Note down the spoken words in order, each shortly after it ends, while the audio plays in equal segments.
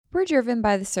We're driven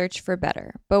by the search for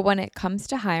better, but when it comes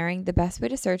to hiring, the best way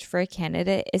to search for a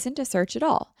candidate isn't to search at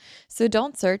all. So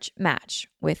don't search, match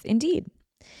with Indeed.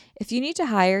 If you need to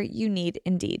hire, you need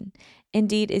Indeed.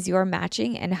 Indeed is your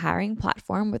matching and hiring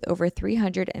platform with over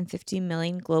 350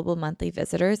 million global monthly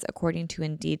visitors, according to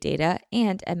Indeed data,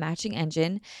 and a matching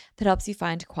engine that helps you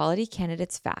find quality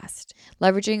candidates fast.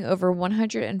 Leveraging over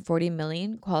 140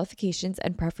 million qualifications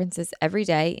and preferences every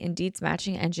day, Indeed's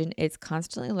matching engine is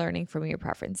constantly learning from your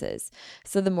preferences.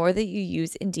 So the more that you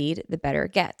use Indeed, the better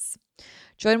it gets.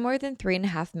 Join more than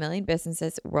 3.5 million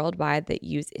businesses worldwide that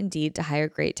use Indeed to hire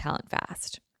great talent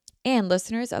fast. And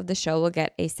listeners of the show will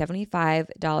get a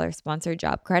 $75 sponsored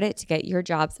job credit to get your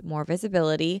jobs more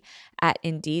visibility at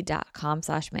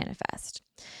Indeed.com/manifest.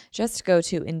 Just go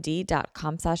to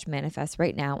Indeed.com/manifest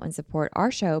right now and support our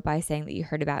show by saying that you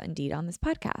heard about Indeed on this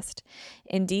podcast.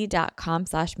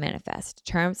 Indeed.com/manifest.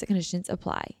 Terms and conditions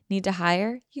apply. Need to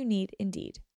hire? You need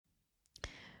Indeed.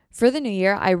 For the new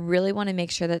year, I really want to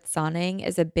make sure that sauning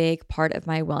is a big part of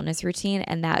my wellness routine,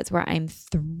 and that is where I'm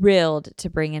thrilled to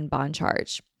bring in Bon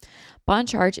Charge. Bon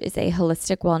Charge is a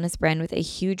holistic wellness brand with a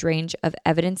huge range of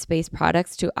evidence-based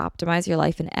products to optimize your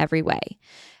life in every way.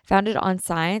 Founded on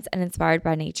science and inspired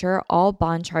by nature, all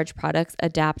Bon Charge products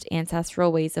adapt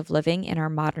ancestral ways of living in our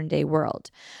modern-day world.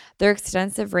 Their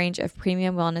extensive range of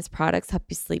premium wellness products help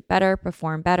you sleep better,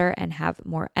 perform better, and have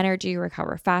more energy,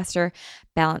 recover faster,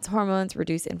 balance hormones,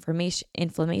 reduce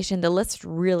inflammation. The list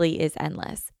really is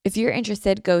endless. If you're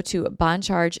interested, go to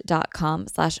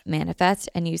boncharge.com/manifest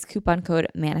and use coupon code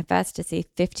MANIFEST to save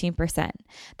 15%.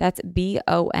 That's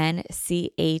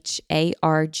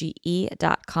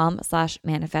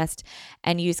BONCHARGE.com/manifest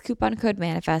and use coupon code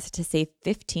MANIFEST to save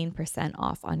 15%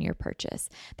 off on your purchase.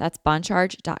 That's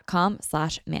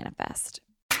boncharge.com/manifest.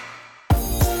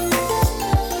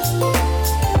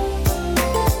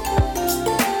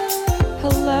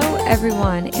 Hello,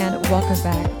 everyone, and welcome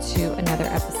back to another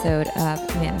episode of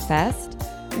Manifest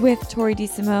with Tori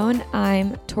DeSimone.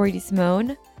 I'm Tori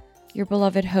DeSimone, your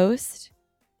beloved host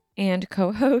and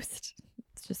co-host.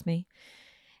 It's just me.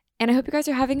 And I hope you guys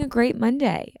are having a great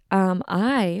Monday.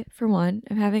 I, for one,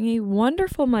 am having a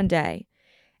wonderful Monday.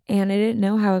 And I didn't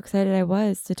know how excited I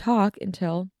was to talk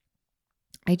until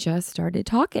I just started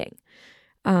talking.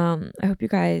 I hope you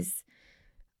guys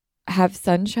have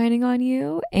sun shining on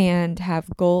you and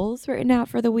have goals written out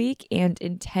for the week and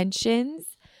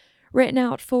intentions written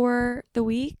out for the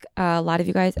week. A lot of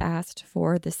you guys asked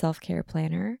for the self-care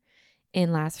planner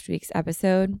in last week's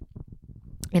episode,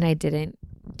 and I didn't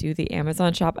do the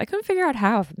Amazon shop. I couldn't figure out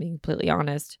how, if I'm being completely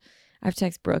honest. I have to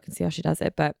text Brooke and see how she does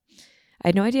it, but I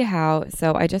had no idea how.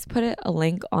 So I just put a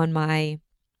link on my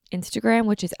Instagram,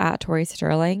 which is at Tori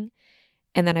Sterling,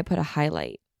 and then I put a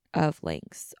highlight of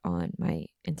links on my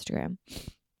Instagram.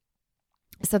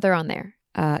 So they're on there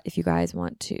if you guys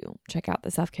want to check out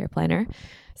the self-care planner.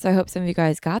 So I hope some of you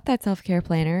guys got that self-care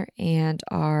planner and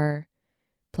are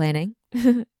planning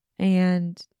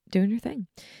and doing your thing.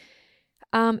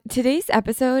 Today's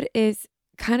episode is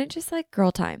kind of just like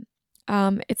girl time.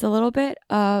 It's a little bit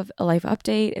of a life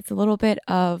update. It's a little bit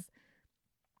of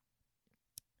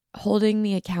holding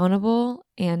me accountable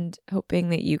and hoping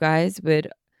that you guys would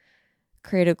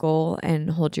create a goal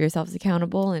and hold yourselves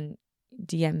accountable and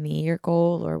DM me your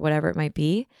goal or whatever it might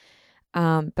be.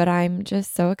 But I'm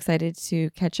just so excited to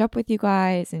catch up with you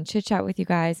guys and chit chat with you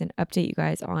guys and update you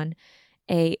guys on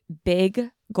a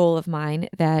big goal of mine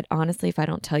that honestly, if I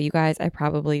don't tell you guys, I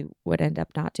probably would end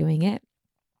up not doing it.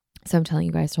 So I'm telling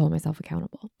you guys to hold myself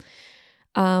accountable.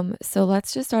 So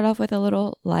let's just start off with a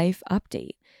little life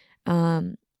update.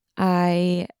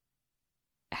 I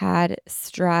had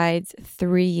Stride's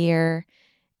 3-year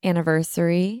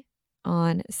anniversary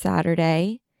on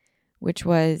Saturday, which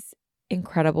was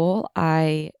incredible.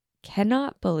 I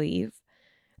cannot believe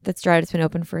that Stride has been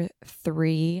open for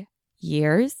 3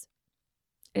 years.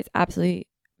 It's absolutely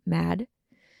mad.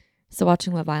 So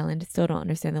watching Love Island, still don't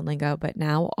understand the lingo, but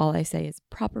now all I say is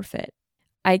proper fit.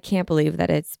 I can't believe that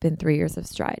it's been 3 years of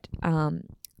Stride.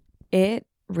 It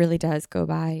really does go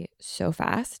by so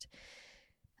fast.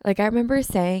 Like I remember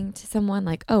saying to someone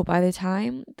like, oh, by the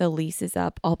time the lease is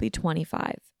up, I'll be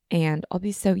 25 and I'll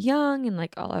be so young and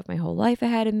like I'll have my whole life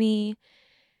ahead of me.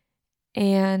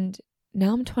 And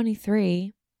now I'm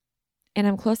 23 and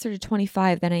I'm closer to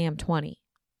 25 than I am 20.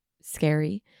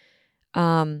 Scary.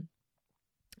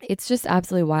 It's just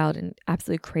absolutely wild and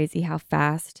absolutely crazy how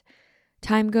fast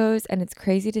time goes. And it's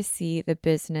crazy to see the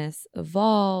business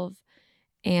evolve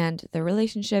and the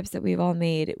relationships that we've all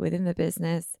made within the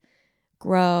business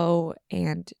grow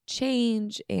and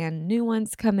change and new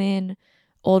ones come in,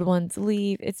 old ones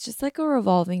leave. It's just like a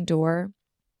revolving door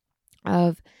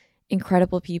of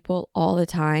incredible people all the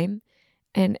time.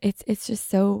 And it's just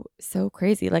so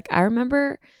crazy. Like, I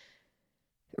remember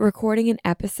recording an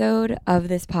episode of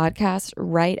this podcast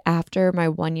right after my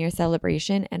 1-year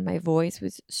celebration, and my voice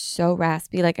was so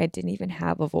raspy, like I didn't even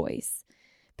have a voice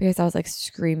because I was like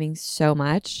screaming so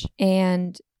much.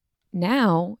 And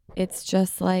now it's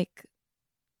just like,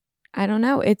 I don't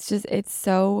know, it's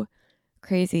so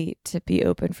crazy to be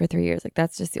open for 3 years. Like,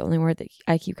 that's just the only word that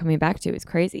I keep coming back to, is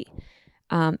crazy.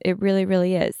 It really,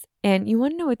 really is. And you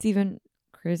want to know what's even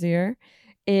crazier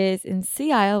is in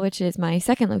Sea Isle, which is my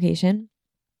second location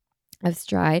of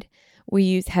Stride. We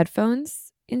use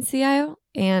headphones in Sea Isle,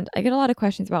 and I get a lot of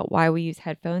questions about why we use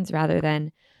headphones rather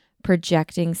than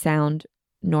projecting sound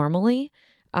normally.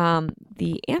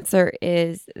 The answer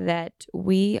is that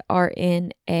we are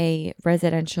in a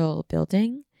residential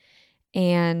building,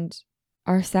 and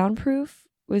our soundproof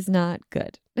was not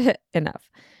good enough.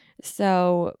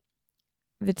 So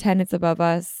the tenants above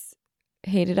us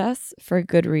hated us for a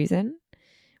good reason.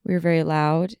 We were very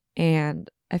loud, and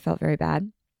I felt very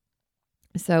bad.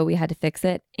 So we had to fix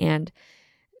it, and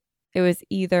it was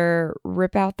either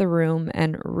rip out the room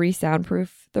and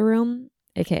re-soundproof the room,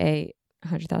 aka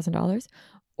 $100,000,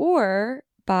 or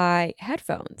buy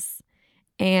headphones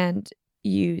and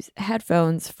use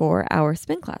headphones for our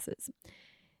spin classes.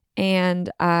 And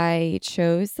I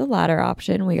chose the latter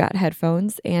option. We got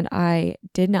headphones, and I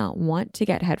did not want to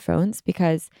get headphones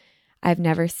because I've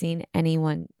never seen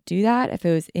anyone do that. If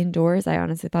it was indoors, I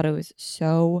honestly thought it was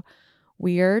so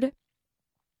weird.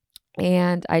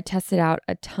 And I tested out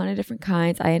a ton of different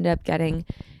kinds. I ended up getting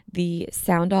the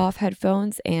sound off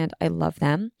headphones, and I love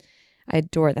them. I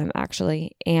adore them,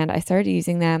 actually. And I started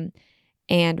using them.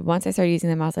 And once I started using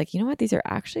them, I was like, you know what? These are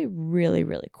actually really,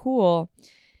 really cool.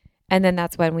 And then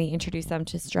that's when we introduced them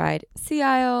to Stride Sea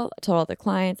Isle. I told all the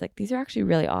clients, like, these are actually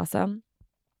really awesome.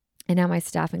 And now my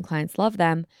staff and clients love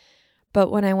them. But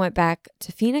when I went back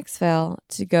to Phoenixville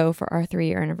to go for our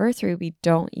 3-year anniversary, we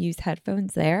don't use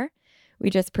headphones there. We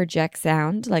just project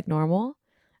sound like normal.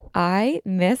 I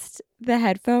missed the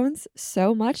headphones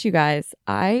so much, you guys.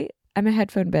 I'm a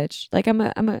headphone bitch. Like,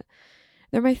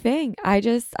 they're my thing.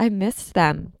 I missed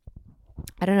them.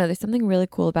 I don't know. There's something really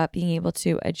cool about being able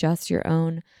to adjust your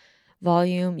own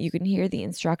volume. You can hear the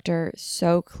instructor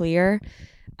so clear.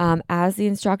 As the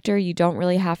instructor, you don't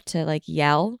really have to like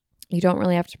yell. You don't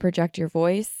really have to project your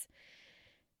voice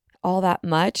all that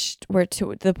much, where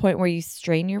to the point where you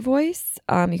strain your voice.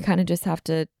 You kind of just have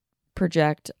to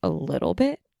project a little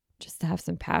bit just to have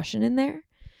some passion in there.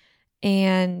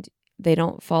 And they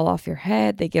don't fall off your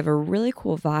head. They give a really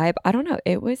cool vibe. I don't know.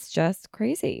 It was just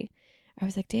crazy. I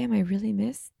was like, damn, I really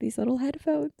miss these little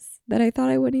headphones that I thought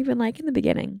I wouldn't even like in the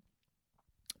beginning.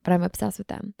 But I'm obsessed with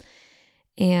them.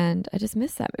 And I just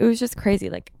miss them. It was just crazy.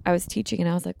 Like, I was teaching and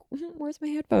I was like, where's my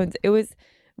headphones? It was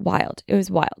wild. It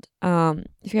was wild.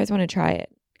 If you guys want to try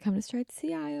it, come to Stride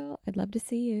Sea Isle. I'd love to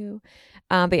see you.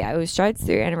 But yeah, it was Stride's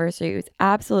 3-year anniversary. It was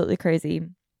absolutely crazy.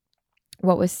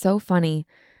 What was so funny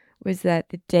was that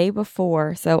the day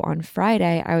before, so on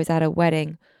Friday, I was at a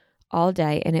wedding all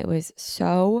day, and it was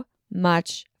so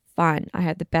much fun. I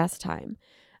had the best time.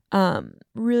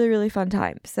 Really, really fun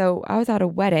time. So I was at a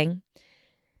wedding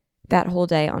that whole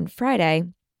day on Friday,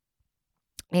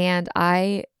 and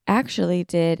I actually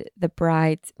did the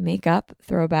bride's makeup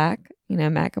throwback,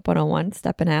 makeup 101,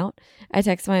 stepping out. I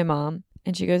texted my mom,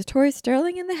 and she goes, Tori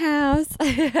Sterling in the house.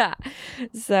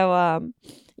 So,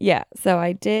 so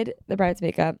I did the bride's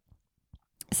makeup.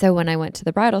 So when I went to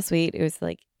the bridal suite, it was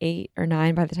like 8 or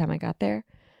 9 by the time I got there.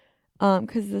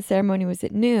 Because the ceremony was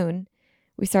at noon.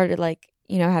 We started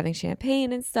having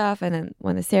champagne and stuff. And then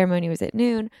when the ceremony was at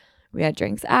noon, we had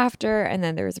drinks after, and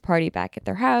then there was a party back at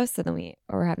their house. So then we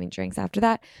were having drinks after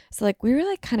that. So we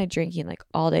were kind of drinking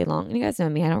all day long. And you guys know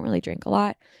me, I don't really drink a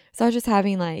lot. So I was just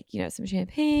having some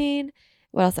champagne.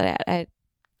 What else did I had? I had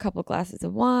a couple glasses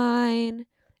of wine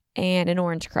and an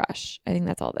orange crush. I think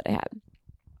that's all that I had.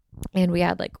 And we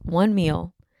had one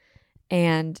meal,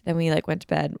 and then we went to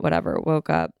bed, whatever, woke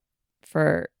up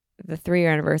for the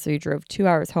 3-year anniversary, drove 2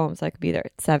 hours home so I could be there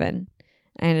at 7.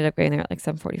 I ended up getting there at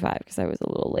 7:45 because I was a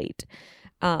little late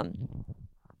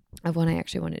of when I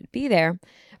actually wanted to be there.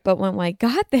 But when I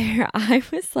got there, I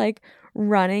was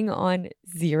running on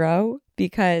 0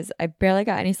 because I barely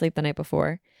got any sleep the night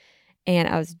before. And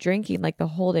I was drinking the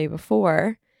whole day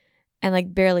before,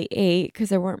 and barely ate because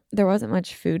there wasn't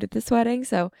much food at this wedding.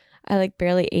 So I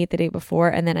barely ate the day before.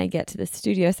 And then I get to the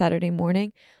studio Saturday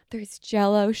morning. There's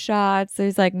Jell-O shots.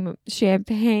 There's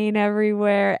champagne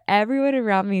everywhere. Everyone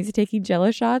around me is taking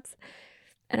Jell-O shots.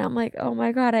 And I'm like, oh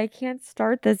my God, I can't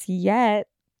start this yet.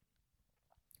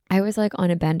 I was like on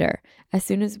a bender. As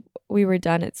soon as we were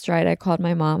done at Stride, I called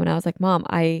my mom and I was like, Mom,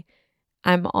 I'm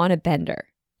on a bender.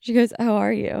 She goes, how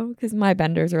are you? Because my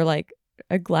benders are like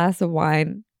a glass of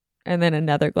wine and then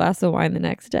another glass of wine the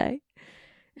next day.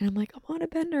 And I'm like, I'm on a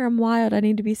bender. I'm wild. I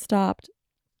need to be stopped.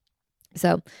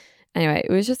 So anyway,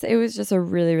 it was just a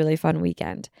really, really fun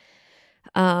weekend.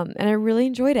 And I really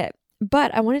enjoyed it.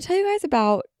 But I want to tell you guys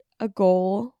about a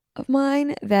goal of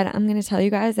mine that I'm going to tell you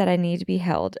guys that I need to be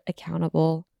held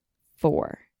accountable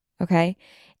for. Okay.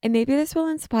 And maybe this will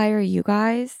inspire you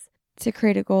guys to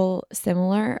create a goal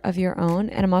similar of your own.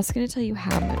 And I'm also going to tell you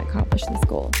how I'm going to accomplish this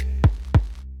goal.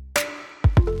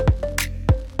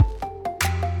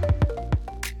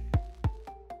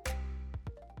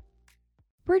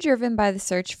 We're driven by the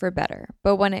search for better,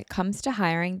 but when it comes to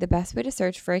hiring, the best way to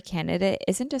search for a candidate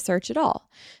isn't to search at all.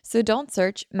 So don't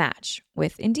search, match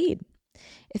with Indeed.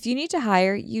 If you need to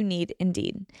hire, you need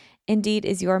Indeed. Indeed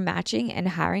is your matching and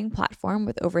hiring platform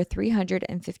with over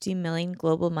 350 million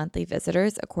global monthly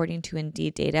visitors, according to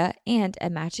Indeed data, and a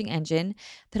matching engine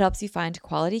that helps you find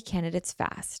quality candidates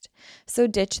fast. So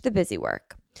ditch the busy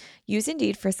work. Use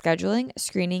Indeed for scheduling,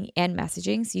 screening, and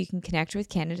messaging so you can connect with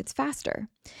candidates faster.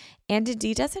 And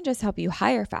Indeed doesn't just help you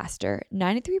hire faster.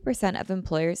 93% of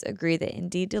employers agree that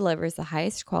Indeed delivers the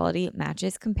highest quality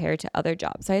matches compared to other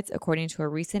job sites, according to a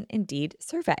recent Indeed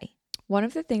survey. One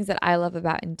of the things that I love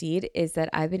about Indeed is that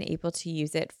I've been able to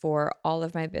use it for all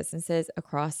of my businesses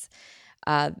across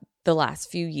the last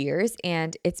few years,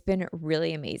 and it's been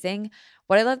really amazing.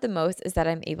 What I love the most is that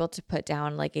I'm able to put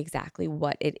down like exactly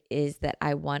what it is that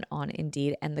I want on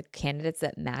Indeed, and the candidates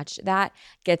that match that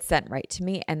get sent right to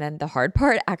me. And then the hard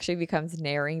part actually becomes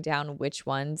narrowing down which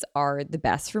ones are the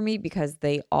best for me, because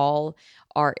they all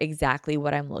are exactly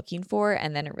what I'm looking for.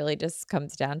 And then it really just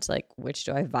comes down to like, which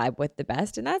do I vibe with the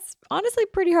best? And that's honestly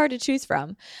pretty hard to choose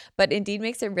from. But Indeed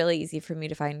makes it really easy for me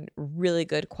to find really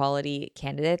good quality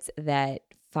candidates that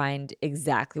find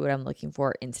exactly what I'm looking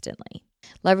for instantly.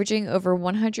 Leveraging over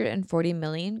 140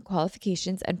 million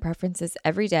qualifications and preferences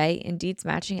every day, Indeed's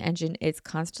matching engine is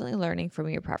constantly learning from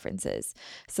your preferences.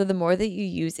 So the more that you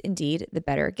use Indeed, the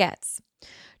better it gets.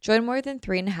 Join more than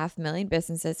 3.5 million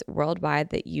businesses worldwide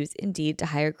that use Indeed to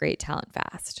hire great talent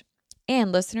fast.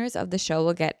 And listeners of the show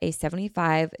will get a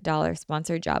 $75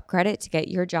 sponsored job credit to get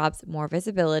your jobs more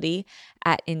visibility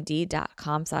at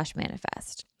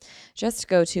Indeed.com/manifest. Just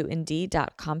go to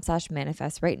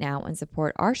Indeed.com/manifest right now and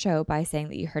support our show by saying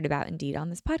that you heard about Indeed on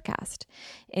this podcast.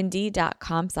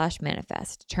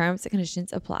 Indeed.com/manifest. Terms and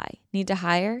conditions apply. Need to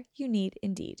hire? You need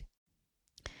Indeed.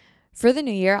 For the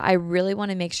new year, I really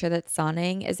want to make sure that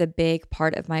sauning is a big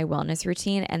part of my wellness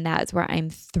routine, and that is where I'm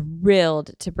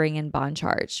thrilled to bring in Bon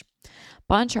Charge.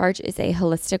 Bon Charge is a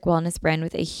holistic wellness brand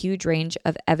with a huge range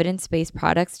of evidence-based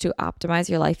products to optimize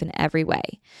your life in every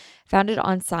way. Founded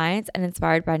on science and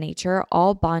inspired by nature,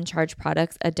 all Bon Charge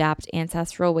products adapt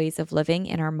ancestral ways of living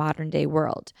in our modern-day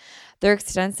world. Their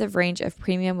extensive range of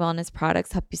premium wellness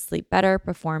products help you sleep better,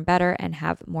 perform better, and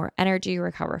have more energy,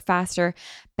 recover faster,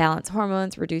 balance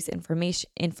hormones, reduce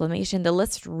inflammation. The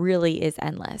list really is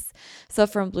endless. So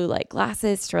from blue light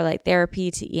glasses, to light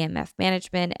therapy, to EMF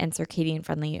management and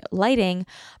circadian-friendly lighting,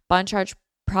 Bon Charge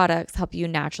products help you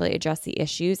naturally address the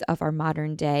issues of our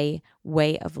modern day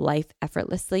way of life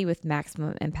effortlessly with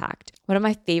maximum impact. One of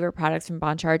my favorite products from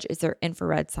Bon Charge is their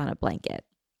infrared sauna blanket.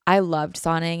 I loved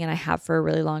sauning and I have for a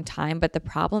really long time, but the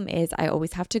problem is I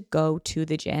always have to go to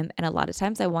the gym, and a lot of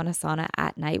times I want a sauna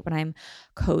at night when I'm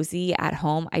cozy at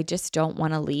home. I just don't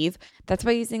want to leave. That's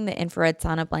why using the infrared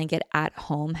sauna blanket at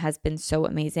home has been so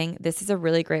amazing. This is a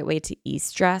really great way to ease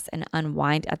stress and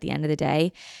unwind at the end of the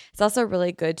day. It's also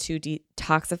really good to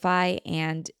detoxify,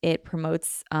 and it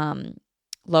promotes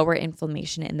lower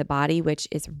inflammation in the body, which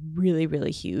is really,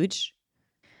 really huge.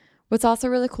 What's also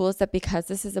really cool is that because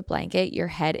this is a blanket, your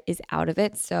head is out of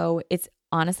it. So it's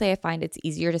honestly, I find it's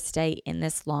easier to stay in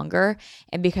this longer.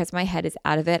 And because my head is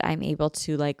out of it, I'm able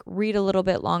to like read a little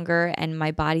bit longer, and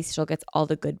my body still gets all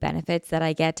the good benefits that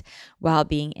I get while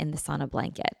being in the sauna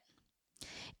blanket.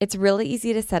 It's really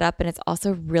easy to set up, and it's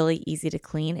also really easy to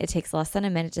clean. It takes less than a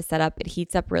minute to set up. It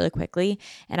heats up really quickly,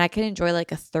 and I can enjoy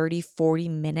like a 30-40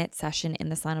 minute session in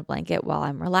the sauna blanket while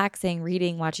I'm relaxing,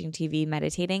 reading, watching TV,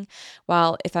 meditating.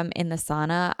 While if I'm in the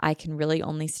sauna, I can really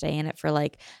only stay in it for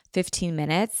like 15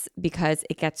 minutes because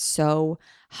it gets so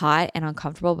hot and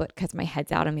uncomfortable, but because my head's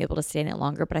out, I'm able to stay in it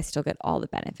longer, but I still get all the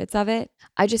benefits of it.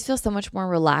 I just feel so much more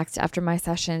relaxed after my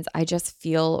sessions. I just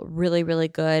feel really, really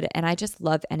good, and I just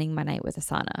love ending my night with a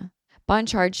sauna. Bond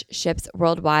Charge ships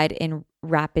worldwide in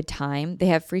rapid time. They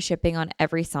have free shipping on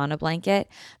every sauna blanket.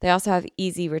 They also have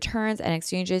easy returns and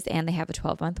exchanges, and they have a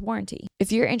 12-month warranty.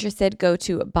 If you're interested, go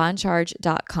to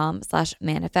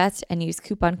bondcharge.com/manifest and use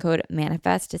coupon code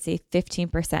manifest to save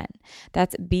 15%.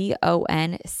 That's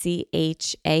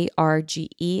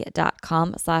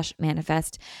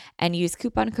BONCHARGE.com/manifest and use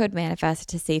coupon code manifest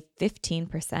to save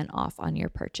 15% off on your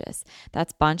purchase.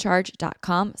 That's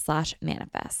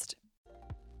bondcharge.com/manifest.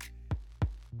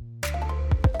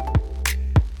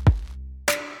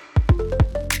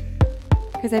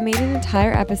 Because I made an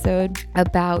entire episode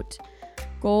about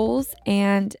goals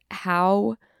and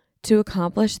how to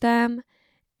accomplish them,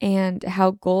 and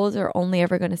how goals are only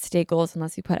ever going to stay goals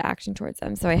unless you put action towards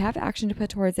them. So I have action to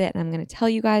put towards it, and I'm going to tell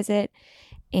you guys it.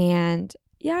 And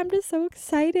yeah, I'm just so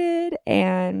excited,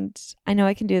 and I know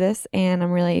I can do this, and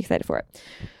I'm really excited for it.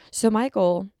 So my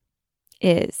goal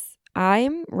is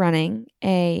I'm running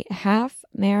a half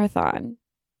marathon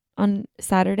on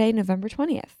Saturday, November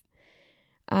 20th.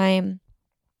 I'm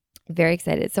very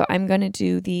excited. So I'm going to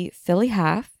do the Philly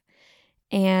half,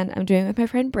 and I'm doing it with my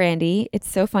friend Brandy. It's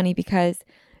so funny because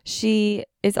she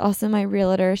is also my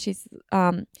realtor. She's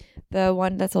the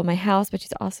one that sold my house, but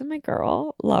she's also my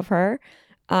girl. Love her.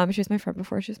 She was my friend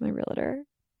before she was my realtor,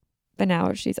 but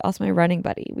now she's also my running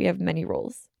buddy. We have many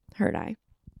roles, her and I.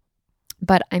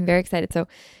 But I'm very excited. So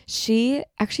she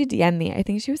actually DM'd me. I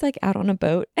think she was like out on a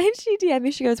boat, and she DM'd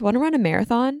me. She goes, "Want to run a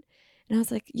marathon?" And I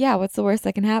was like, "Yeah, what's the worst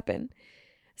that can happen?"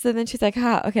 So then she's like,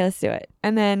 okay, let's do it.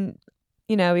 And then,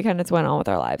 we kind of just went on with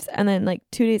our lives. And then like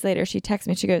 2 days later, she texts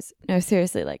me. She goes, "No,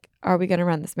 seriously, like, are we going to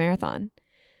run this marathon?"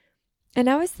 And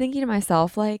I was thinking to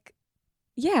myself, like,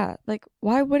 yeah, like,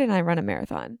 why wouldn't I run a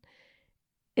marathon?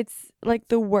 It's like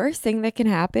the worst thing that can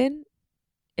happen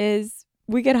is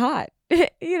we get hot.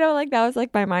 Like that was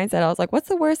like my mindset. I was like, what's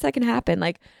the worst that can happen?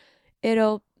 Like,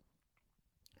 it'll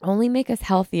only make us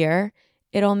healthier.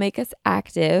 It'll make us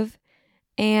active,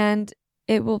 and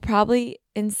it will probably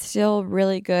instill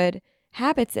really good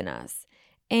habits in us.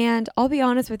 And I'll be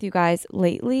honest with you guys,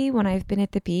 lately when I've been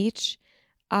at the beach,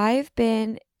 I've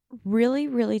been really,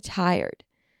 really tired,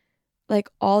 like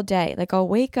all day. Like I'll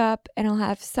wake up and I'll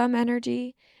have some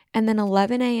energy, and then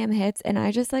 11 a.m. hits and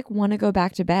I just like want to go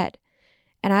back to bed.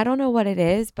 And I don't know what it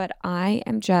is, but I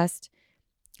am just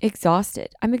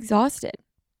exhausted. I'm exhausted.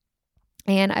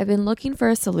 And I've been looking for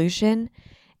a solution,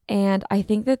 and I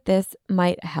think that this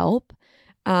might help.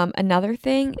 Another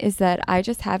thing is that I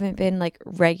just haven't been like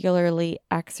regularly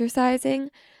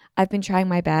exercising. I've been trying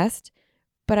my best,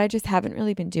 but I just haven't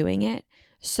really been doing it.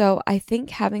 So I think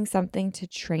having something to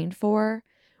train for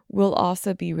will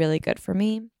also be really good for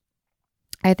me.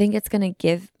 I think it's going to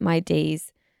give my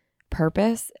days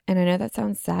purpose. And I know that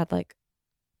sounds sad, like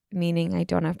meaning I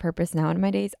don't have purpose now in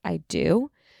my days. I do.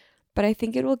 But I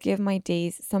think it will give my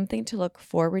days something to look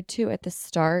forward to at the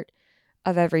start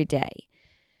of every day.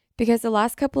 Because the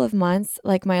last couple of months,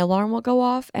 like my alarm will go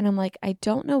off and I'm like, I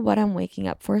don't know what I'm waking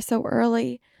up for so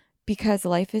early, because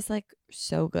life is like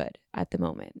so good at the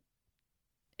moment.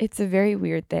 It's a very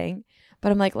weird thing,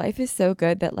 but I'm like, life is so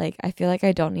good that like, I feel like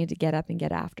I don't need to get up and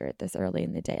get after it this early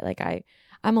in the day. Like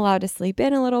I'm allowed to sleep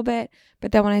in a little bit,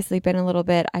 but then when I sleep in a little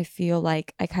bit, I feel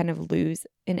like I kind of lose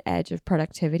an edge of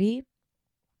productivity.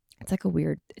 It's like a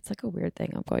weird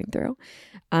thing I'm going through.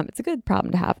 It's a good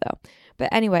problem to have though. But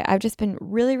anyway, I've just been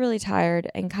really, really tired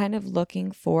and kind of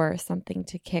looking for something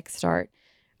to kickstart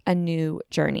a new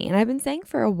journey. And I've been saying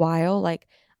for a while, like,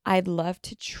 I'd love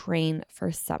to train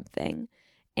for something.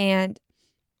 And,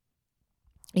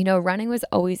 running was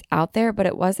always out there, but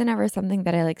it wasn't ever something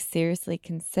that I like seriously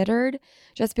considered,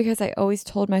 just because I always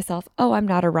told myself, oh, I'm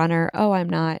not a runner. Oh, I'm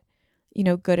not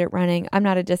good at running. I'm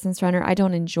not a distance runner. I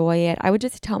don't enjoy it. I would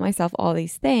just tell myself all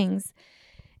these things.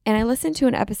 And I listened to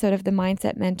an episode of The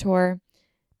Mindset Mentor,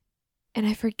 and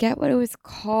I forget what it was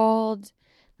called.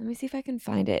 Let me see if I can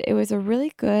find it. It was a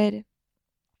really good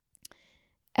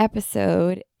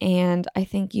episode, and I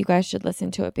think you guys should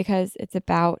listen to it because it's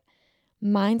about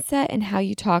mindset and how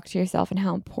you talk to yourself and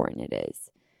how important it is.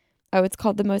 Oh, it's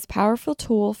called The Most Powerful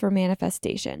Tool for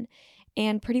Manifestation.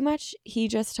 And pretty much he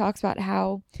just talks about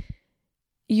how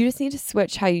you just need to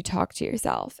switch how you talk to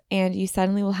yourself, and you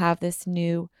suddenly will have this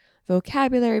new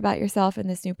vocabulary about yourself and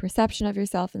this new perception of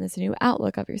yourself and this new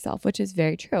outlook of yourself, which is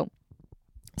very true.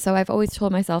 So I've always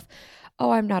told myself,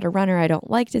 oh, I'm not a runner. I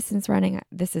don't like distance running.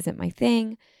 This isn't my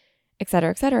thing, et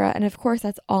cetera, et cetera. And of course,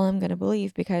 that's all I'm going to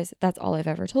believe because that's all I've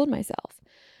ever told myself.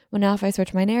 Well, now if I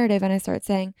switch my narrative and I start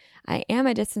saying, I am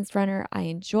a distance runner, I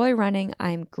enjoy running,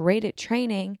 I'm great at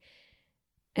training,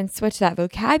 and switch that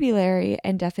vocabulary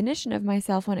and definition of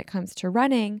myself when it comes to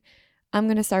running, I'm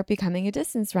going to start becoming a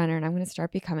distance runner and I'm going to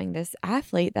start becoming this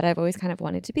athlete that I've always kind of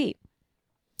wanted to be.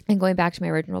 And going back to my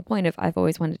original point of I've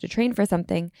always wanted to train for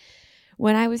something,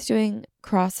 when I was doing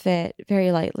CrossFit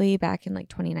very lightly back in like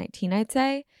 2019, I'd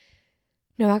say,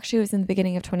 no, actually it was in the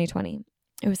beginning of 2020.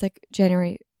 It was like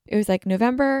January. It was like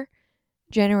November,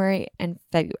 January, and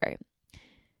February.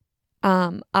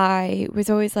 I was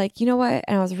always like, you know what?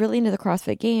 And I was really into the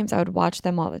CrossFit Games. I would watch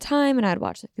them all the time and I'd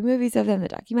watch like the movies of them, the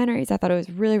documentaries. I thought it was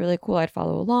really, really cool. I'd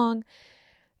follow along.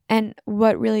 And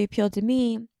what really appealed to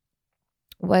me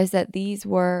was that these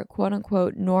were quote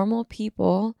unquote normal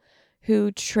people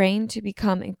who trained to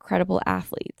become incredible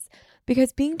athletes.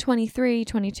 Because being 23,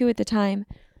 22 at the time,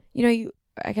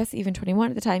 I guess even 21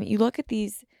 at the time, you look at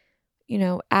these,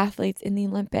 athletes in the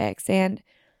Olympics and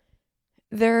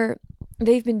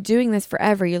they've been doing this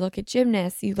forever. You look at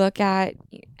gymnasts, you look at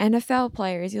NFL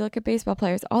players, you look at baseball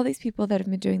players, all these people that have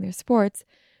been doing their sports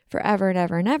forever and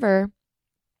ever and ever.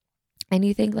 And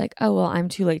you think like, oh, well, I'm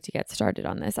too late to get started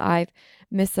on this. I've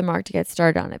missed the mark to get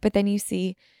started on it. But then you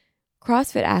see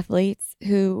CrossFit athletes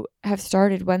who have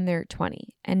started when they're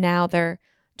 20 and now they're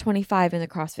 25 in the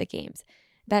CrossFit Games.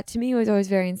 That to me was always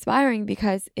very inspiring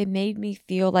because it made me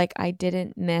feel like I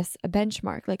didn't miss a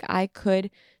benchmark. Like I could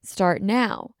start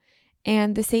now.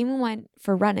 And the same went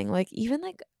for running. Like even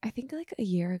like, I think like a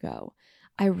year ago,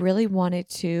 I really wanted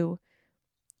to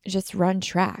just run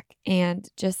track and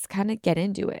just kind of get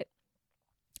into it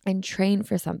and train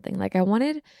for something. Like I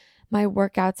wanted my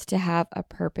workouts to have a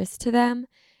purpose to them.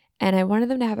 And I wanted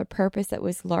them to have a purpose that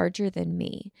was larger than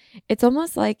me. It's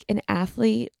almost like an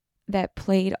athlete that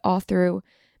played all through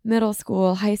middle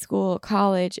school, high school,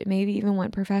 college, maybe even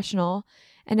went professional.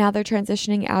 And now they're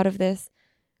transitioning out of this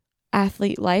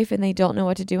athlete life and they don't know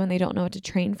what to do and they don't know what to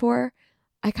train for.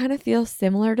 I kind of feel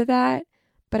similar to that,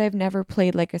 but I've never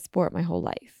played like a sport my whole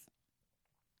life.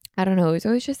 I don't know. It was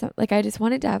always just like I just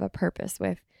wanted to have a purpose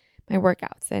with my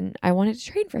workouts and I wanted to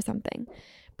train for something.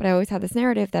 But I always had this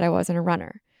narrative that I wasn't a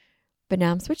runner. But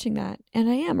now I'm switching that and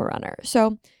I am a runner.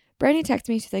 So Brandy texted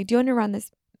me. She's like, do you want to run this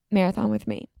marathon with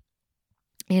me?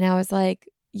 And I was like,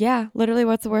 yeah, literally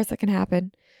what's the worst that can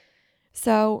happen?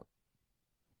 So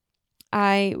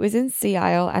I was in Sea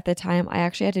Isle at the time. I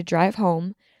actually had to drive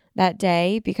home that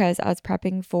day because I was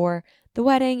prepping for the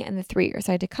wedding and the 3-year.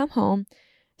 So I had to come home.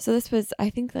 So this was, I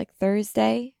think like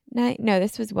Thursday night. No,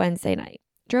 this was Wednesday night.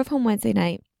 Drove home Wednesday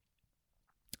night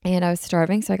and I was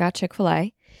starving. So I got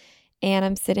Chick-fil-A. And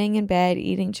I'm sitting in bed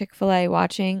eating Chick-fil-A,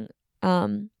 watching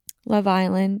Love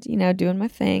Island, doing my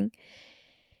thing.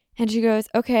 And she goes,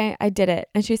 okay, I did it.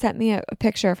 And she sent me a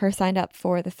picture of her signed up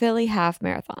for the Philly Half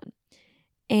Marathon,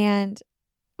 and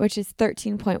which is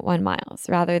 13.1 miles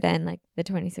rather than like the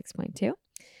 26.2.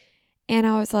 And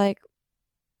I was like,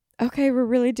 okay, we're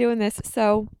really doing this.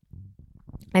 So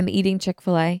I'm eating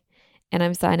Chick-fil-A and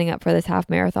I'm signing up for this half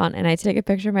marathon. And I take a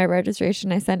picture of my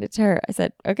registration. I sent it to her. I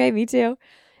said, okay, me too.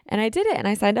 And I did it and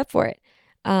I signed up for it.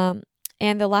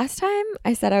 And the last time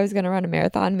I said I was going to run a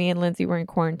marathon, me and Lindsay were in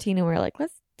quarantine and we were like,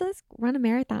 let's run a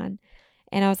marathon.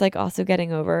 And I was like also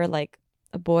getting over like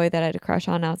a boy that I had a crush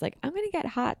on. I was like, I'm going to get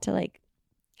hot to like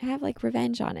have like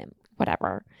revenge on him,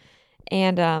 whatever.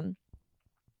 And it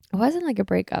wasn't like a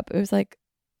breakup. It was like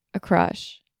a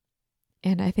crush.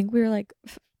 And I think we were like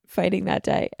fighting that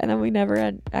day. And then we never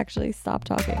had actually stopped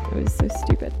talking. It was so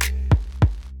stupid.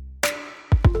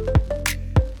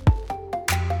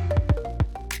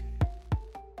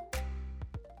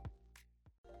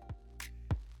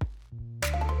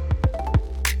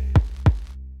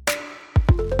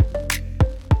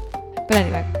 But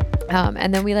anyway,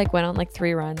 and then we like went on like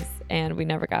 3 runs and we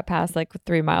never got past like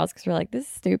 3 miles because we're like, this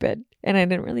is stupid. And I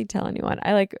didn't really tell anyone.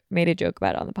 I like made a joke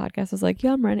about it on the podcast. I was like,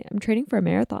 yeah, I'm training for a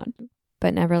marathon,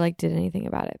 but never like did anything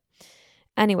about it.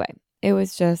 Anyway, it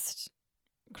was just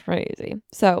crazy.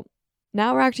 So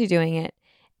now we're actually doing it.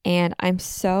 And I'm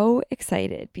so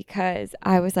excited because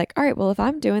I was like, all right, well, if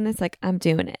I'm doing this, like I'm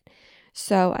doing it.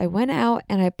 So I went out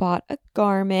and I bought a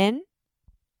Garmin.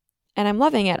 And I'm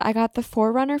loving it. I got the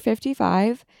Forerunner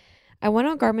 55. I went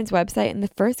on Garmin's website and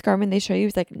the first Garmin they show you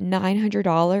is like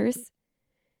 $900. And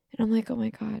I'm like, oh my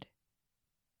God,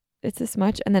 it's this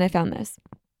much? And then I found this.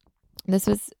 This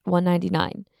was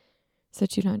 $199. So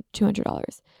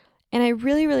 $200. And I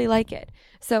really, really like it.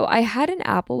 So I had an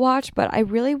Apple Watch, but I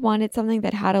really wanted something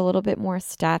that had a little bit more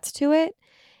stats to it.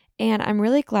 And I'm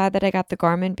really glad that I got the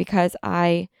Garmin because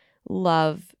I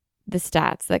love the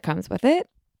stats that comes with it.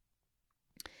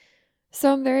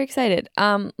 So I'm very excited.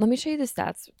 Let me show you the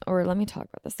stats, or let me talk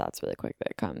about the stats really quick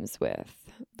that comes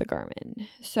with the Garmin.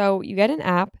 So you get an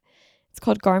app. It's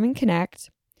called Garmin Connect.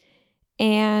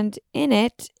 And in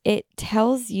it, it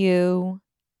tells you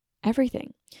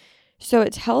everything. So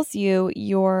it tells you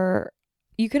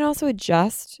you can also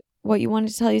adjust what you want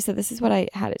it to tell you. So this is what I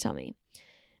had it tell me.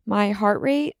 My heart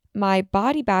rate, my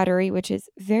body battery, which is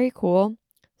very cool,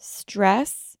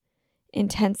 stress,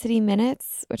 intensity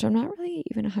minutes, which I'm not really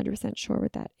even 100% sure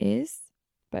what that is,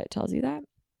 but it tells you that.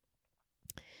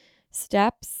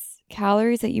 Steps,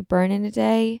 calories that you burn in a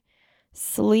day,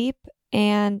 sleep,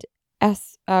 and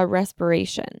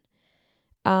respiration.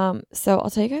 So I'll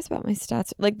tell you guys about my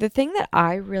stats. Like the thing that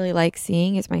I really like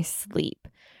seeing is my sleep.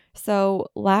 So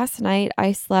last night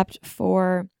I slept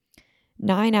for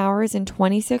 9 hours and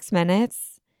 26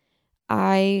 minutes.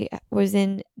 I was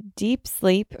in deep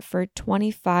sleep for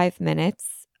 25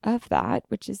 minutes of that,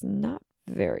 which is not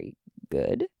very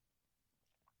good.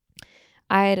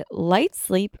 I had light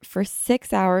sleep for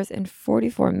 6 hours and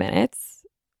 44 minutes.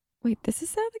 Wait, this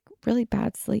is like really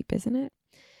bad sleep, isn't it?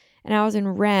 And I was in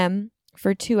REM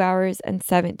for 2 hours and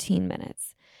 17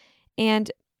 minutes.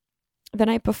 And the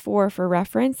night before, for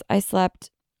reference, I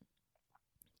slept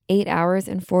 8 hours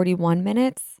and 41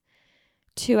 minutes.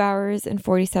 2 hours and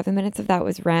 47 minutes of that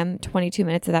was REM, 22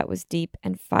 minutes of that was deep,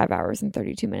 and 5 hours and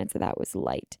 32 minutes of that was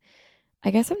light.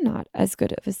 I guess I'm not as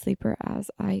good of a sleeper as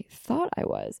I thought I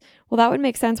was. Well, that would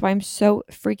make sense why I'm so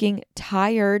freaking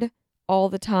tired all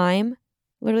the time,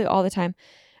 literally all the time.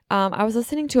 I was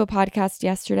listening to a podcast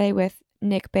yesterday with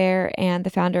Nick Bare and the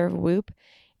founder of Whoop,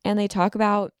 and they talk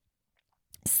about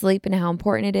sleep and how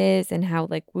important it is and how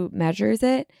like Whoop measures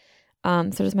it. So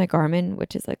does my Garmin,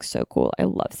 which is like so cool. I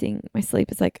love seeing my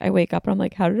sleep. It's like I wake up and I'm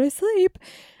like, how did I sleep?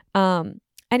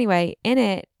 Anyway, in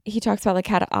it, he talks about like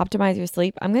how to optimize your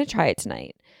sleep. I'm going to try it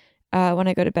tonight when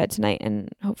I go to bed tonight, and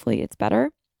hopefully it's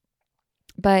better.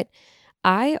 But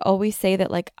I always say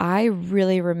that like I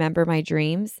really remember my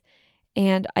dreams,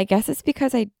 and I guess it's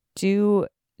because I do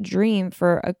dream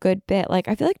for a good bit. Like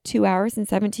I feel like 2 hours and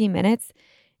 17 minutes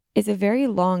is a very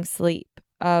long sleep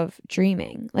of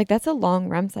dreaming. Like that's a long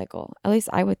REM cycle. At least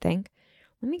I would think.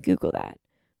 Let me Google that.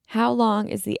 How long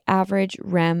is the average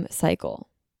REM cycle?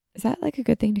 Is that like a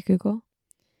good thing to Google?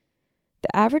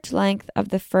 The average length of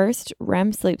the first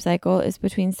REM sleep cycle is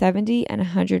between 70 and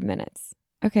 100 minutes.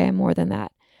 Okay, more than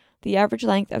that. The average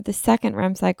length of the second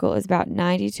REM cycle is about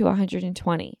 90 to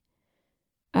 120.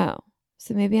 Oh,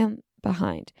 so maybe I'm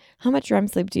behind. How much REM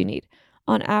sleep do you need?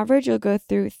 On average, you'll go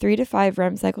through 3 to 5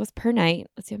 REM cycles per night.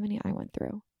 Let's see how many I went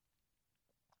through.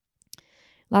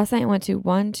 Last night I went to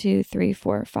 1, 2, 3,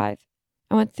 4, 5.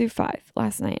 I went through 5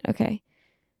 last night. Okay.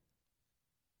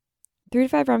 3 to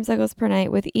 5 REM cycles per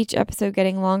night, with each episode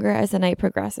getting longer as the night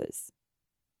progresses.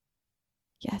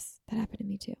 Yes, that happened to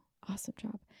me too. Awesome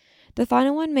job. The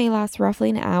final one may last roughly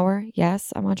an hour.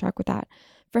 Yes, I'm on track with that.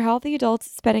 For healthy adults,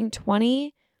 spending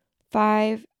 20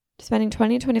 to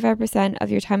 25% of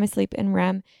your time asleep in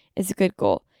REM is a good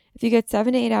goal. If you get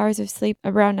 7 to 8 hours of sleep,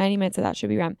 around 90 minutes of that should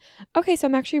be REM. Okay, so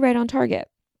I'm actually right on target.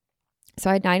 So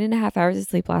I had 9.5 hours of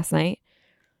sleep last night.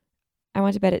 I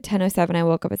went to bed at 10:07. I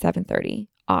woke up at 7:30.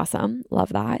 Awesome. Love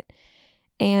that.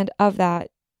 And of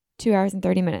that, 2 hours and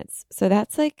 30 minutes. So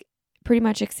that's like pretty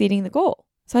much exceeding the goal.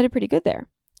 So I did pretty good there.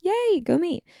 Yay, go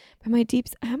me. But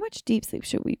how much deep sleep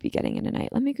should we be getting in a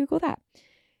night? Let me Google that.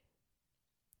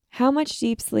 How much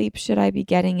deep sleep should I be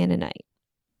getting in a night?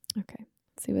 Okay,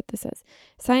 let's see what this says.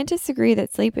 Scientists agree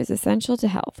that sleep is essential to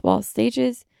health. While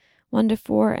stages 1 to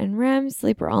 4 and REM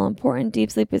sleep are all important,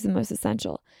 deep sleep is the most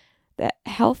essential. The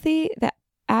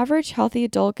average healthy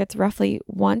adult gets roughly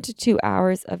 1 to 2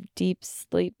 hours of deep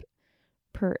sleep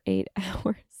per 8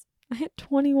 hours. I had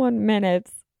 21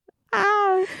 minutes.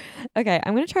 Okay,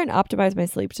 I'm going to try and optimize my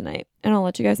sleep tonight, and I'll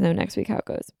let you guys know next week how it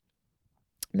goes.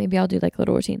 Maybe I'll do like a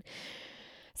little routine.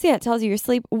 So yeah, it tells you your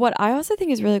sleep. What I also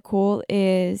think is really cool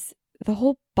is the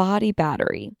whole body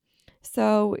battery.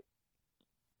 So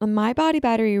my body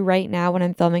battery right now, when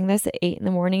I'm filming this at 8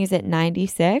 a.m, is at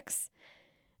 96.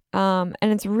 And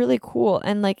it's really cool.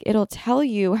 And like, it'll tell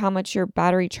you how much your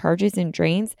battery charges and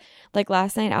drains. Like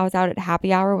last night I was out at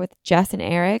happy hour with Jess and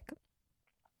Eric,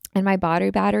 and my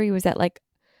battery was at like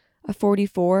a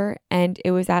 44, and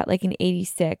it was at like an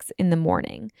 86 in the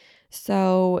morning.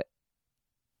 So,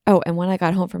 and when I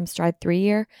got home from Stride 3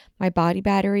 year, my body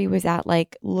battery was at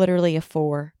like literally a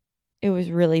 4. It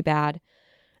was really bad.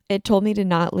 It told me to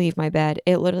not leave my bed.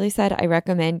 It literally said, I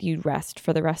recommend you rest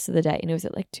for the rest of the day. And it was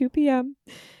at like 2 p.m.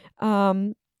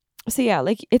 So yeah,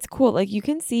 like it's cool. Like you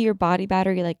can see your body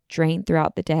battery like drain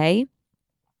throughout the day,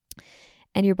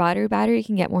 and your battery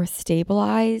can get more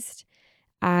stabilized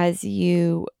as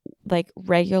you like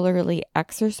regularly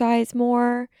exercise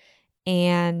more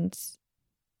and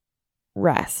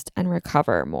rest and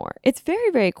recover more. It's very,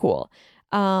 very cool.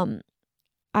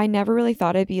 I never really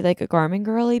thought I'd be like a Garmin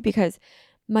girly, because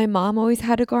My mom always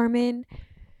had a Garmin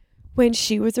when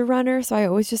she was a runner. So I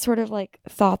always just sort of like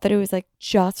thought that it was like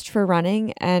just for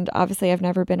running. And obviously I've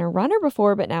never been a runner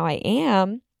before, but now I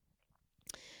am.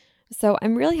 So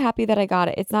I'm really happy that I got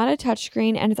it. It's not a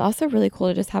touchscreen, and it's also really cool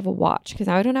to just have a watch because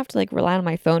now I don't have to like rely on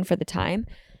my phone for the time.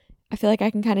 I feel like I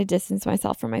can kind of distance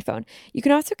myself from my phone. You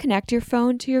can also connect your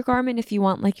phone to your Garmin if you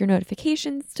want like your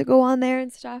notifications to go on there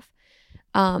and stuff.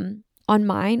 On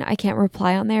mine, I can't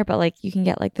reply on there, but like you can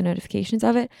get like the notifications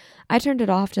of it. I turned it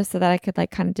off just so that I could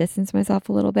like kind of distance myself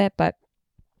a little bit, but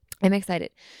I'm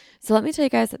excited. So let me tell you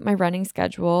guys my running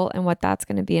schedule and what that's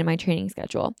going to be in my training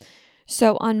schedule.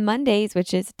 So on Mondays,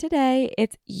 which is today,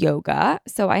 it's yoga.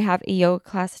 So I have a yoga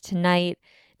class tonight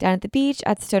down at the beach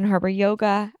at Stone Harbor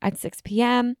Yoga at 6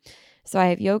 p.m. So I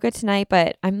have yoga tonight,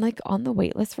 but I'm like on the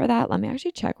wait list for that. Let me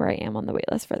actually check where I am on the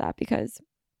wait list for that because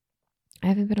I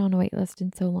haven't been on a wait list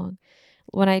in so long.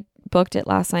 When I booked it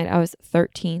last night, I was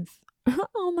 13th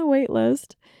on the wait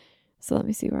list. So let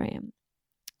me see where I am.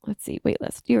 Let's see, wait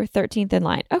list. You were 13th in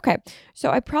line. Okay.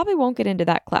 So I probably won't get into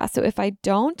that class. So if I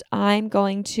don't, I'm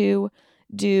going to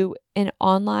do an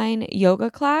online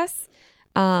yoga class,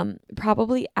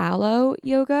 probably Alo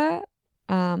Yoga.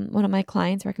 One of my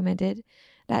clients recommended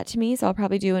that to me. So I'll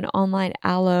probably do an online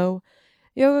Alo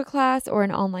yoga class or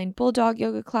an online Bulldog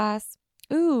yoga class.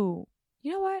 Ooh,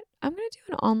 you know what? I'm going to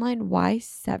do an online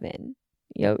Y7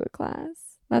 yoga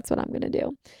class. That's what I'm going to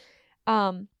do.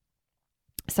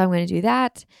 So I'm going to do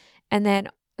that. And then,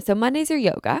 so Mondays are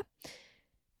yoga.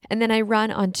 And then I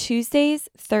run on Tuesdays,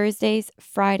 Thursdays,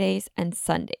 Fridays, and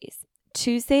Sundays.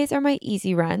 Tuesdays are my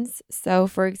easy runs. So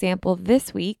for example,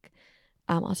 this week,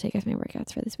 I'll take us my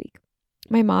workouts for this week.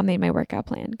 My mom made my workout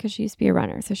plan because she used to be a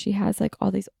runner. So she has like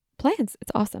all these plans.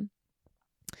 It's awesome.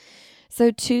 So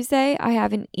Tuesday, I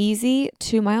have an easy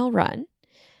 2-mile run.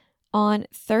 On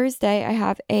Thursday, I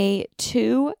have a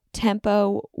 2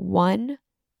 tempo 1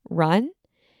 run.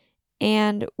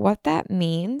 And what that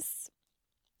means,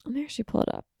 let me actually pull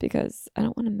it up because I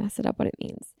don't want to mess it up what it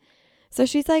means. So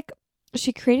she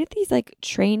created these like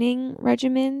training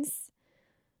regimens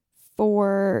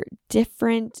for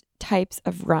different types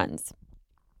of runs.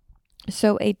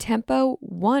 So a tempo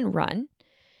 1 run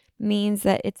means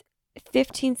that it's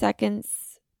 15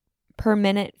 seconds per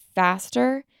minute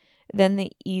faster than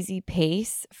the easy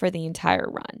pace for the entire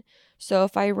run. So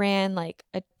if I ran like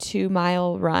a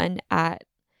 2-mile run at,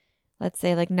 let's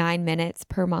say like 9 minutes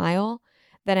per mile,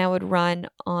 then I would run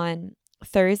on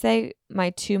Thursday my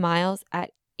 2 miles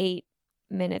at 8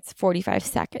 minutes 45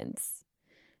 seconds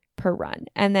per run.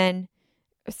 And then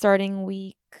starting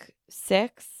week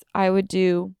 6, I would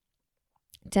do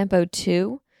tempo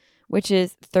 2, which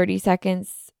is 30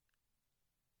 seconds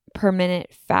per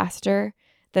minute faster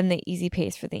than the easy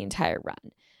pace for the entire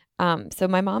run. So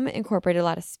my mom incorporated a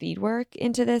lot of speed work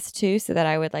into this too, so that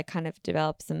I would like kind of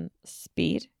develop some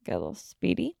speed, get a little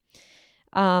speedy.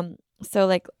 So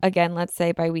like, again, let's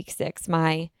say by week 6,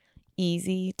 my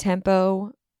easy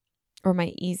tempo or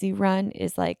my easy run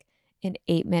is like an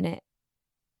 8 minute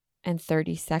and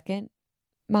 30 second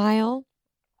mile.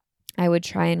 I would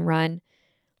try and run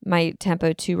my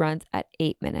tempo 2 runs at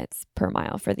 8 minutes per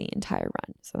mile for the entire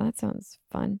run. So that sounds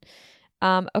fun.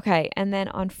 Okay. And then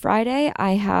on Friday,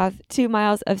 I have 2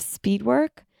 miles of speed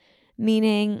work,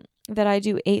 meaning that I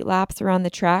do 8 laps around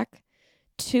the track,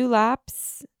 2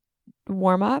 laps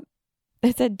warm up.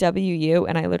 It said WU,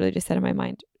 and I literally just said in my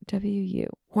mind, WU,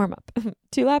 warm up.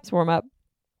 2 laps warm up,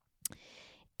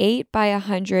 8 by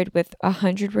 100 with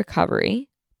 100 recovery.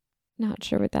 Not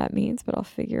sure what that means, but I'll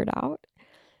figure it out.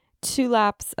 2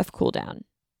 laps of cool down,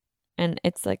 and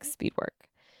it's like speed work.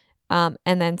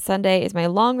 And then Sunday is my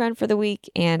long run for the week,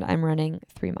 and I'm running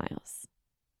 3 miles.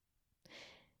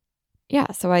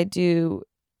 Yeah, so I do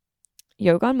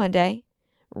yoga on Monday,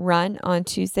 run on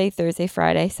Tuesday, Thursday,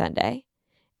 Friday, Sunday,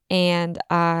 and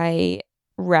I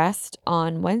rest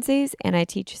on Wednesdays, and I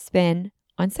teach spin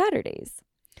on Saturdays.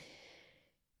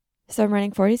 So I'm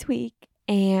running 4 days a week,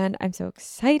 and I'm so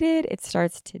excited. It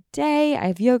starts today. I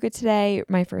have yoga today,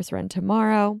 my first run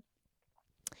tomorrow.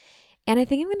 And I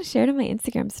think I'm going to share it on my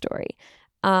Instagram story.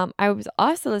 I was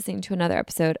also listening to another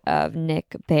episode of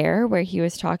Nick Bare where he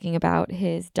was talking about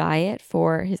his diet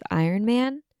for his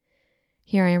Ironman.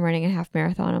 Here I am running a half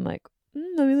marathon. I'm like,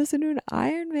 let me listen to an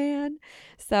Ironman.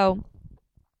 So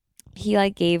he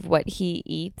like gave what he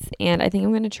eats, and I think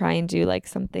I'm going to try and do like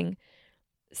something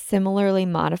similarly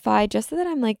modified just so that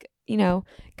I'm like,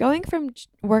 going from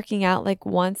working out like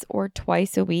once or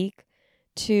twice a week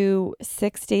to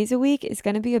 6 days a week is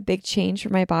going to be a big change for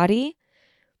my body.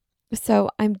 So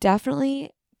I'm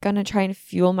definitely going to try and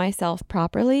fuel myself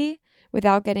properly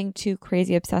without getting too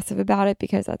crazy obsessive about it,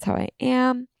 because that's how I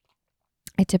am.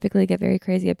 I typically get very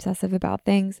crazy obsessive about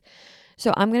things.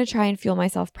 So I'm going to try and fuel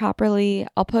myself properly.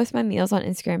 I'll post my meals on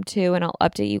Instagram too, and I'll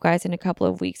update you guys in a couple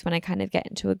of weeks when I kind of get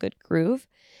into a good groove.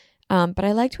 But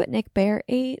I liked what Nick Bare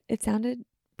ate. It sounded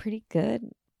pretty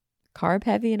good, carb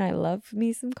heavy, and I love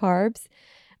me some carbs.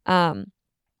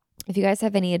 If you guys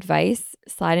have any advice,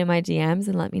 slide in my DMs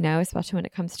and let me know, especially when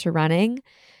it comes to running.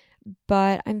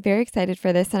 But I'm very excited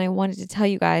for this, and I wanted to tell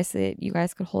you guys so that you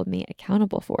guys could hold me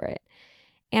accountable for it.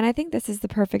 And I think this is the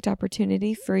perfect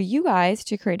opportunity for you guys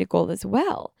to create a goal as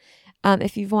well.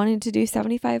 If you've wanted to do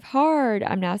 75 hard,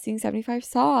 I'm now seeing 75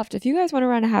 soft. If you guys want to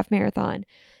run a half marathon,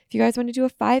 if you guys want to do a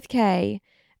 5K,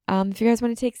 if you guys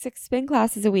want to take 6 spin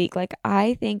classes a week, like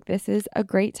I think this is a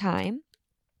great time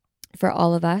for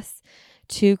all of us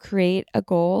to create a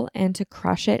goal and to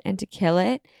crush it and to kill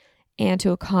it and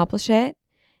to accomplish it.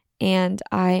 And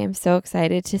I am so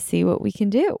excited to see what we can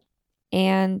do.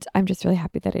 And I'm just really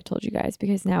happy that I told you guys,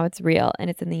 because now it's real and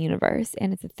it's in the universe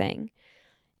and it's a thing.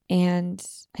 And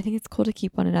I think it's cool to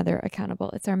keep one another accountable.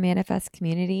 It's our manifest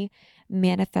community,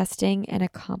 manifesting and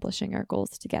accomplishing our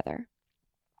goals together.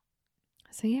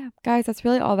 So yeah, guys, that's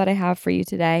really all that I have for you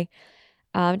today.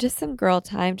 Just some girl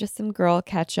time, just some girl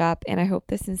catch up. And I hope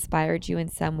this inspired you in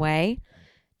some way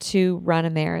to run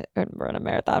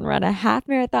a half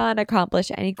marathon, accomplish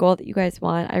any goal that you guys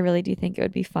want. I really do think it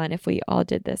would be fun if we all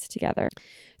did this together.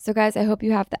 So guys, I hope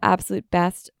you have the absolute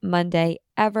best Monday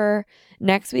ever.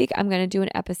 Next week, I'm going to do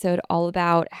an episode all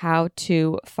about how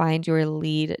to find your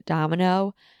lead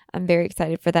domino. I'm very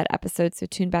excited for that episode. So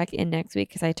tune back in next week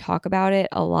because I talk about it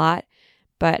a lot,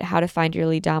 but how to find your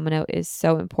lead domino is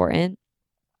so important.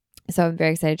 So I'm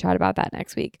very excited to chat about that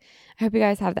next week. I hope you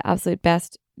guys have the absolute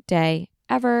best day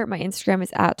ever. My Instagram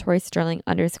is at @ToriSterling_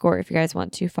 if you guys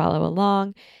want to follow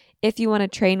along. If you want to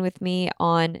train with me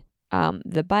on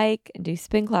the bike and do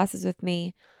spin classes with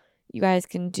me, you guys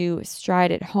can do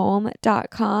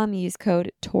strideathome.com. Use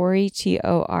code Tori,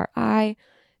 TORI,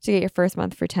 to get your first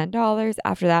month for $10.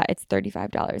 After that, it's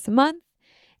 $35 a month.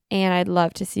 And I'd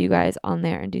love to see you guys on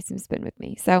there and do some spin with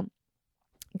me. So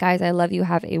guys, I love you.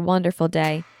 Have a wonderful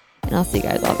day. And I'll see you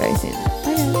guys all very soon.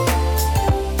 Bye guys.